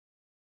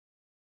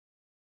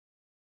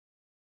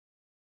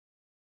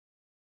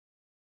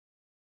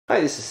Hi,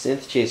 this is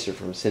Synthchaser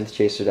from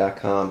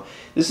synthchaser.com.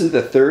 This is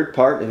the third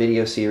part in a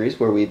video series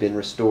where we've been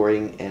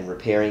restoring and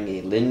repairing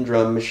a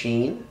LinnDrum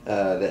machine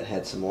that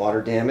had some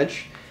water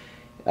damage.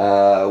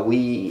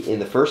 In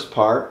the first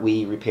part,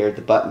 we repaired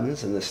the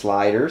buttons and the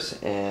sliders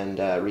and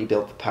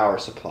rebuilt the power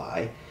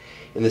supply.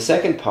 In the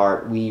second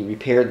part, we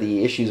repaired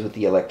the issues with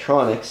the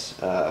electronics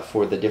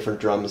for the different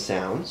drum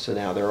sounds, so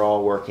now they're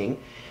all working.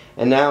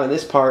 And now in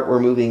this part,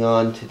 we're moving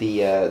on to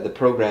the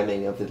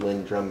programming of the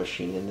LinnDrum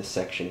machine in this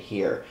section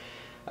here.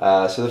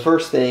 So the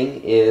first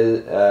thing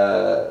is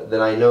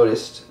that I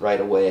noticed right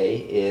away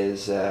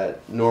is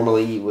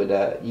normally you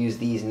would use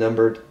these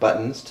numbered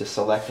buttons to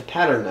select a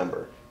pattern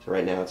number. So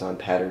right now it's on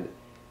pattern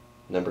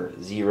number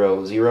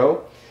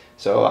 00.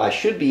 So I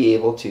should be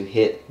able to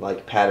hit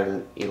like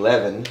pattern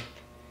 11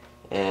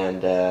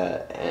 and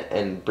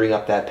bring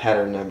up that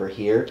pattern number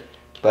here.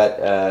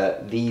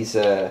 But these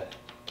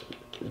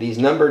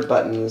numbered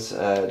buttons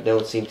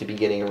don't seem to be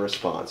getting a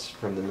response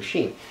from the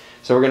machine.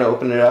 So we're going to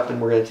open it up and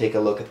we're going to take a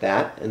look at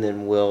that, and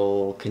then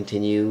we'll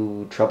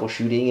continue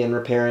troubleshooting and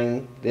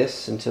repairing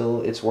this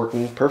until it's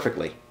working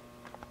perfectly.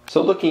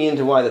 So looking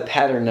into why the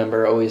pattern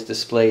number always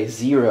displays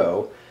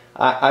 0,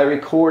 I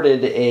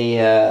recorded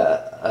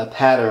a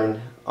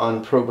pattern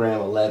on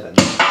program 11,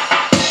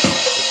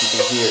 as you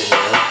can hear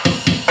here.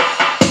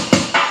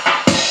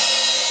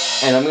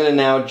 And I'm going to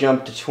now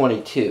jump to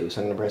 22,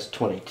 so I'm going to press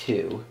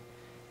 22,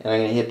 and I'm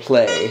going to hit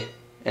play,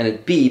 and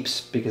it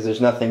beeps because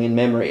there's nothing in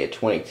memory at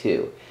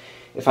 22.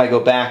 If I go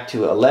back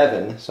to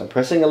 11, so I'm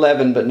pressing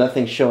 11 but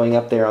nothing's showing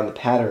up there on the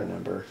pattern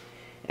number,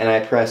 and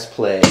I press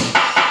play,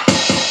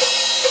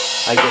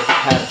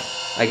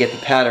 I get the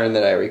pattern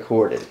that I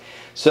recorded.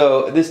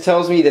 So this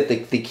tells me that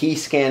the key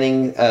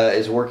scanning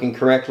is working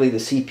correctly, the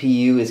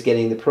CPU is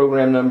getting the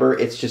program number,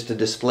 it's just a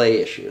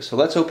display issue. So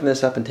let's open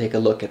this up and take a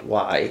look at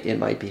why it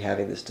might be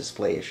having this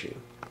display issue.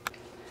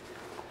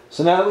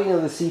 So now we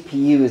know the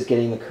CPU is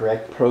getting the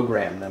correct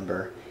program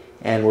number,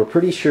 and we're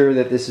pretty sure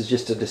that this is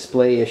just a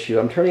display issue.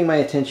 I'm turning my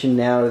attention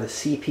now to the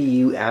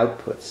CPU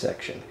output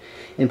section.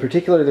 In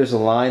particular, there's a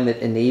line that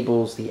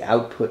enables the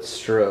output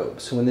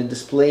strobe. So when the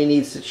display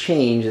needs to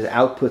change, the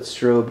output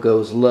strobe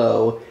goes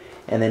low,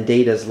 and then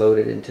data is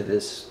loaded into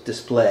this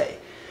display.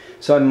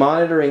 So I'm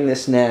monitoring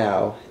this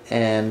now,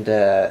 and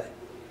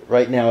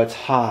right now it's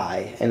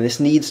high, and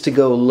this needs to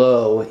go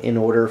low in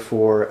order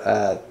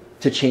for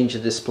to change the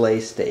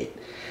display state.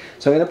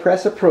 So I'm going to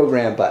press a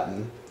program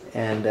button.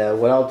 And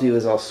what I'll do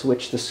is I'll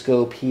switch the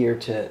scope here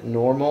to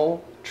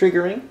normal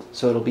triggering,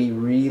 so it'll be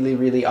really,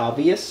 really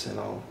obvious, and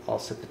I'll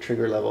set the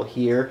trigger level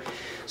here,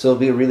 so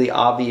it'll be really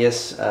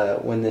obvious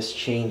when this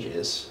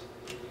changes.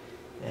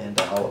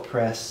 And I'll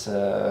press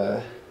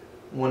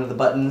one of the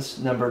buttons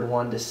numbered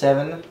 1 to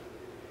 7,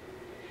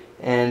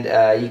 and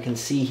you can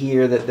see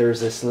here that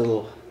there's this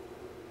little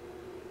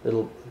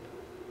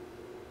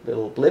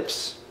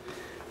blips.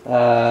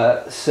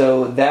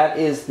 So that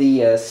is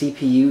the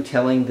CPU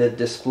telling the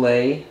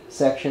display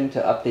section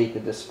to update the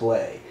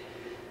display.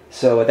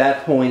 So at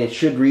that point it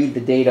should read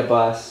the data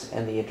bus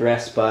and the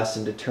address bus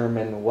and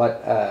determine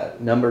what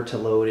number to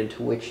load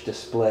into which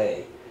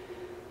display.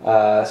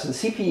 So the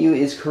CPU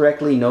is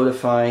correctly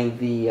notifying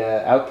the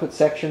output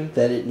section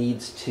that it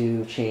needs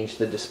to change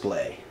the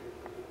display.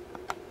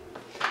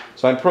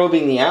 So I'm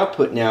probing the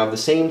output now of the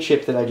same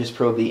chip that I just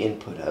probed the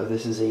input of.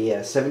 This is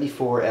a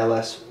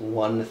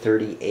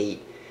 74LS138.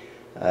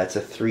 It's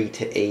a 3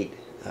 to 8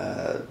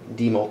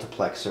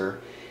 demultiplexer,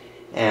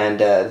 and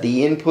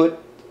the input,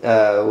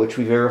 which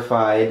we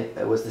verified,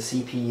 was the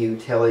CPU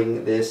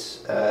telling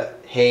this,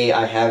 hey,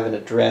 I have an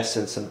address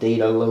and some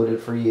data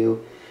loaded for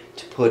you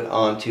to put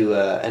onto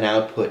an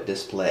output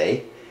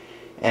display,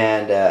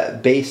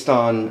 and based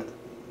on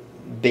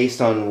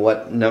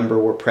what number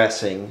we're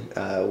pressing,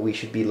 we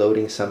should be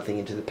loading something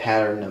into the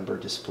pattern number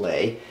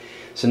display.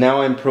 So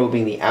now I'm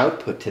probing the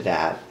output to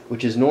that,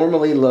 which is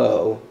normally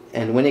low,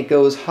 and when it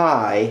goes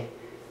high,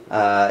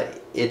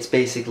 it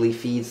basically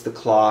feeds the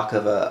clock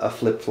of a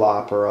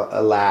flip-flop or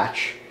a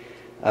latch,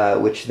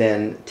 which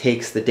then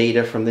takes the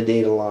data from the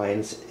data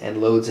lines and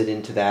loads it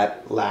into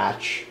that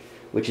latch,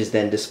 which is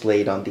then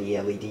displayed on the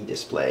LED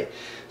display.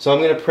 So I'm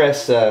going to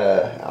press,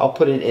 I'll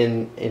put it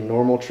in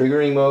normal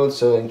triggering mode,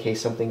 so in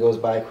case something goes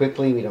by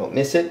quickly we don't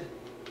miss it.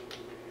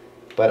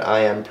 But I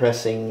am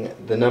pressing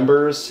the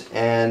numbers,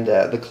 and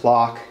the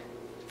clock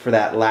for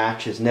that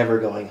latch is never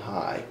going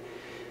high.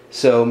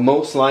 So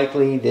most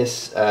likely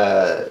this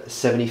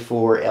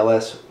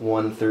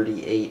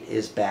 74LS138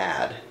 is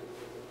bad.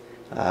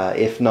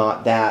 If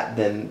not that,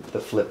 then the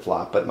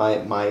flip-flop. But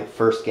my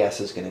first guess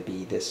is going to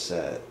be this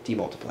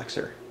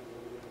demultiplexer.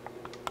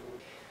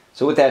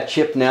 So with that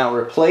chip now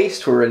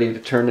replaced, we're ready to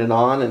turn it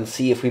on and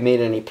see if we made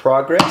any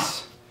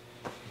progress.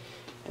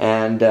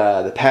 And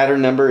the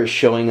pattern number is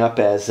showing up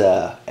as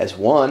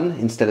 1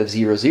 instead of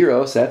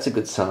 00, so that's a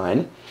good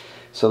sign.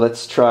 So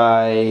let's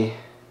try.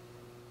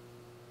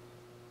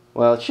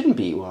 Well, it shouldn't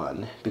be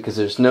 1 because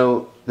there's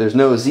no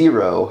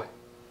 0.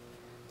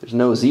 There's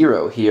no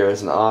 0 here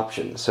as an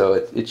option, so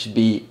it should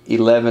be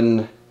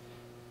 11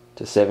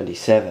 to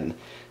 77.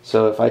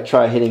 So if I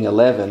try hitting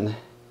 11,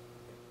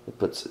 it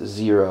puts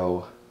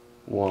 0,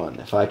 1.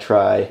 If I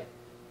try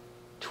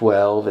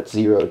 12, it's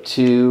 0,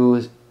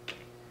 2,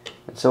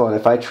 and so on.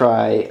 If I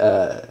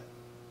try,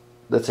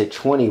 let's say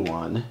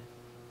 21,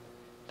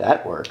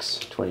 that works.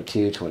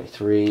 22,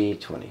 23,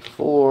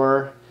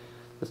 24.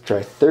 Let's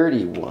try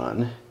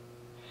 31.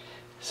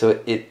 So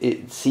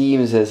it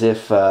seems as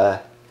if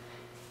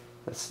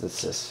let's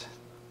just,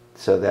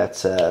 so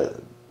that's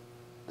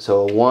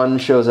so a 1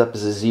 shows up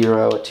as a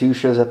 0, a 2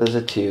 shows up as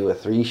a 2, a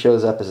 3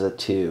 shows up as a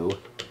 2,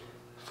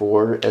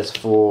 4 as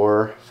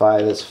 4,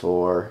 5 as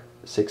 4,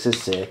 6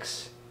 is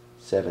 6,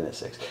 7 is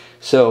 6.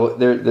 So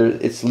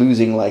it's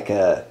losing like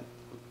a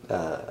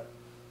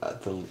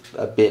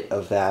bit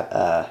of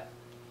that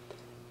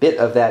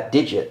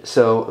digit.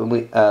 So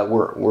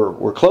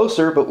we're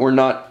closer, but we're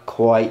not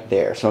quite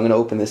there. So I'm going to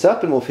open this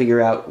up and we'll figure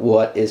out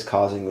what is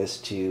causing this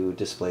to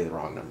display the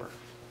wrong number.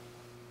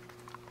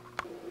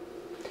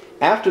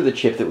 After the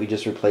chip that we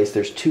just replaced,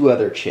 there's 2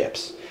 other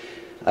chips.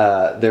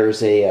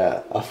 There's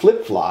a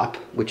flip-flop,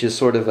 which is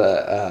sort of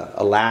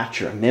a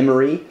latch or a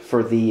memory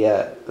for the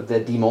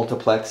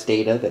demultiplex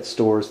data that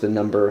stores the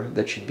number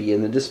that should be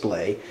in the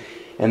display.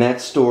 And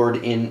that's stored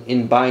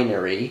in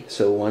binary,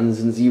 so 1s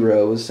and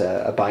 0s,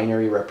 a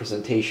binary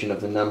representation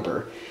of the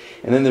number.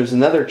 And then there's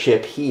another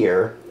chip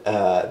here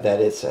that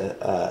it's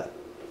a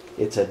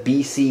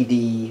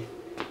BCD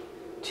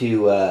to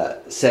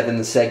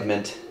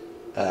 7-segment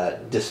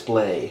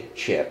display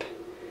chip.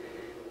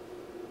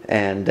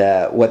 And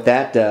what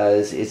that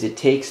does is it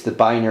takes the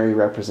binary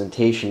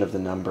representation of the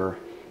number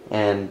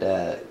and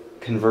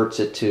converts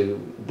it to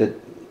the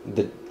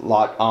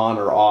lock on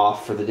or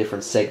off for the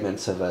different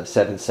segments of a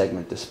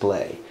 7-segment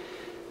display.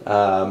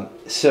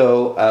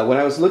 So when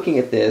I was looking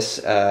at this,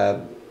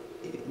 1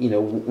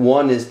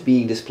 is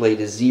being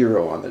displayed as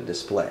 0 on the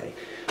display.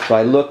 So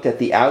I looked at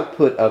the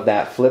output of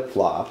that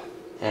flip-flop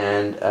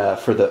and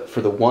for the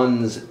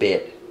 1s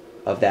bit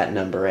of that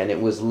number, and it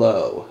was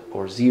low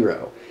or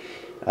 0,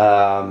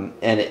 and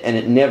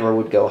it never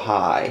would go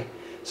high.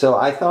 So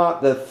I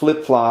thought the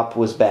flip-flop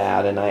was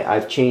bad, and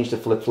I've changed the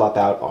flip-flop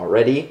out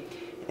already,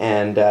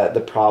 and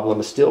the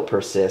problem still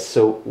persists.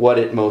 So what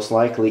it most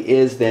likely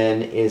is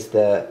then is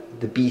the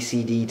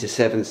BCD to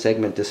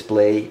 7-segment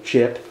display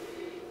chip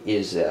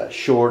is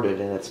shorted,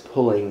 and it's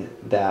pulling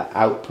the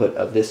output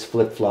of this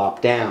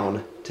flip-flop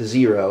down to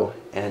 0,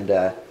 and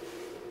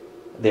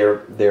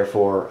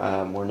therefore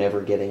we're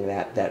never getting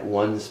that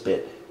 1s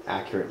bit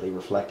accurately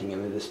reflecting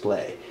in the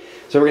display.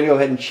 So we're going to go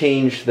ahead and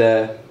change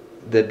the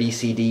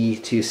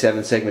BCD to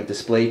 7-segment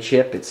display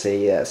chip. It's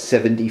a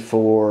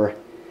 74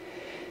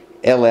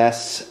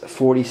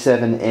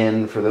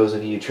 LS47N for those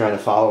of you trying to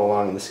follow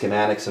along in the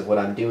schematics of what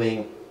I'm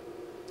doing.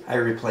 I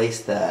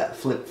replaced the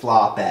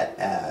flip-flop at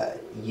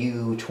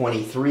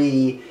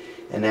U23,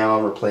 and now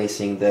I'm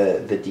replacing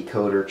the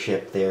decoder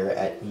chip there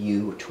at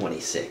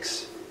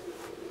U26.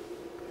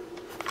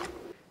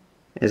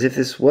 As if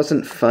this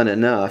wasn't fun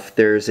enough,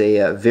 there's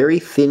a very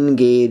thin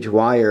gauge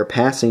wire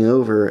passing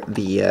over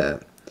the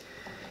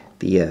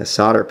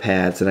solder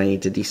pads that I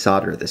need to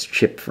desolder this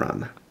chip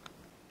from.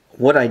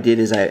 What I did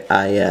is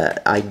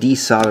I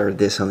desoldered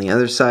this on the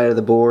other side of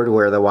the board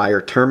where the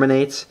wire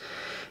terminates,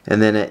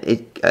 and then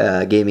it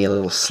gave me a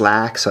little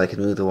slack so I could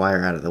move the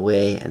wire out of the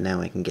way, and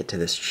now I can get to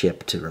this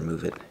chip to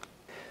remove it.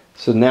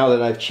 So now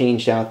that I've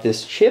changed out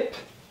this chip,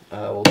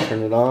 we'll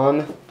turn it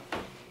on.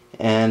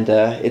 And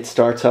it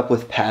starts up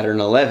with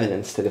pattern 11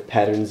 instead of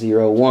pattern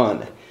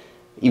 01,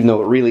 even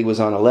though it really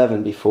was on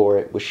 11 before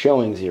it was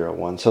showing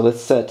 01. So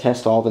let's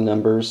test all the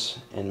numbers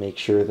and make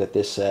sure that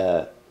this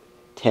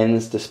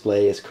 10's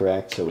display is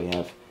correct. So we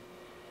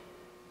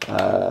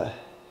have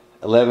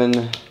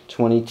 11,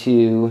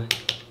 22,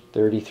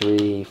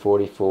 33,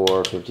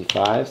 44,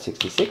 55,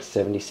 66,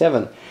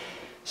 77.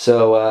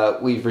 So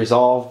we've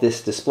resolved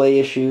this display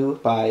issue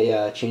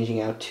by changing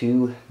out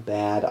 2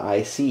 bad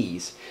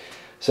ICs.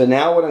 So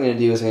now what I'm going to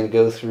do is I'm going to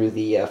go through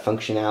the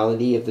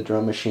functionality of the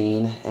drum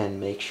machine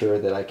and make sure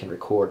that I can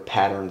record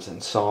patterns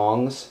and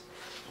songs.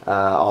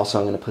 Also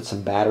I'm going to put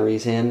some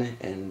batteries in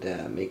and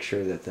make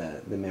sure that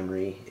the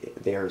memory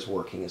there is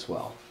working as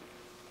well.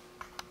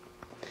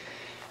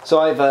 So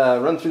I've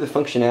run through the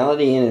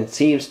functionality and it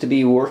seems to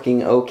be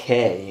working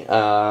okay.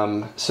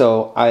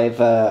 So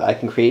I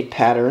can create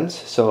patterns.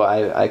 So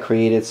I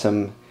created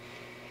some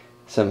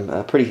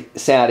pretty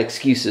sad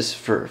excuses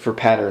for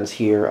patterns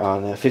here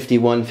on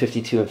 51,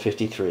 52, and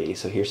 53.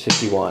 So here's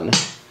 51.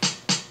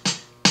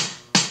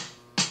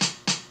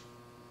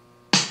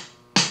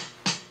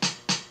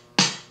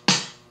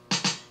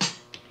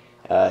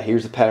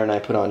 Here's the pattern I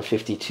put on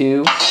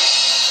 52. I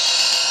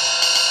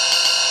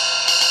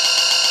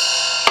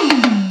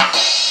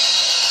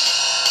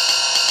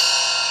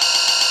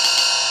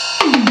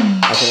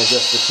can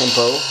adjust the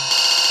tempo.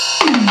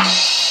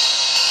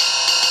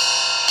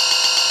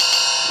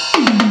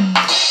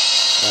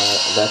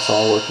 That's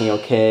all working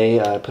okay.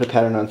 I put a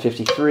pattern on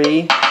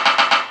 53.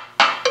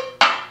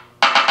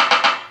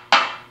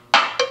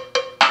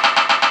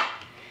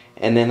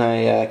 And then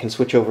I can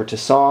switch over to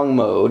song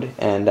mode,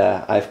 and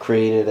I've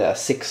created a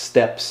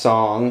 6-step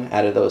song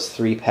out of those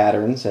 3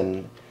 patterns,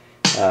 and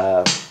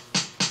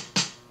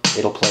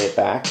it'll play it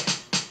back.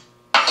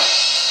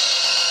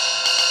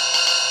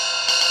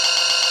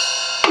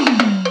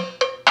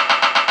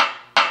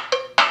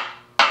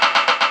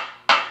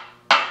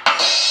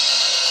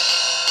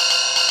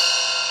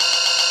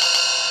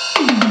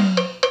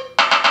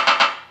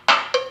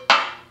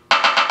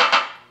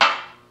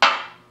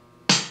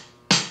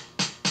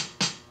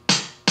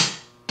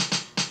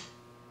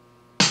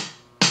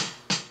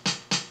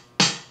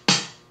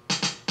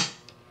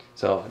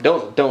 So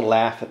don't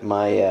laugh at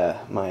my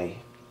my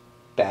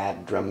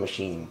bad drum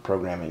machine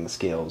programming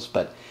skills,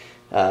 but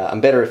I'm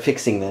better at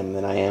fixing them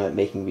than I am at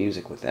making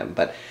music with them.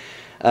 But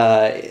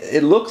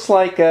it looks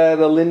like the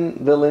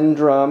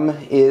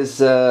LinnDrum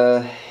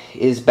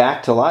is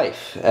back to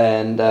life,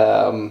 and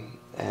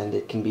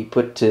it can be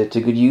put to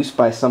good use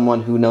by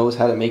someone who knows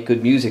how to make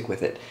good music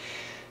with it.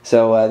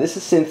 So this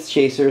is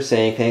Synthchaser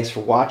saying thanks for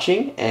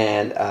watching,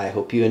 and I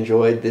hope you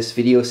enjoyed this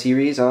video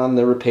series on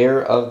the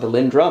repair of the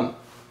LinnDrum.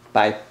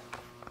 Bye.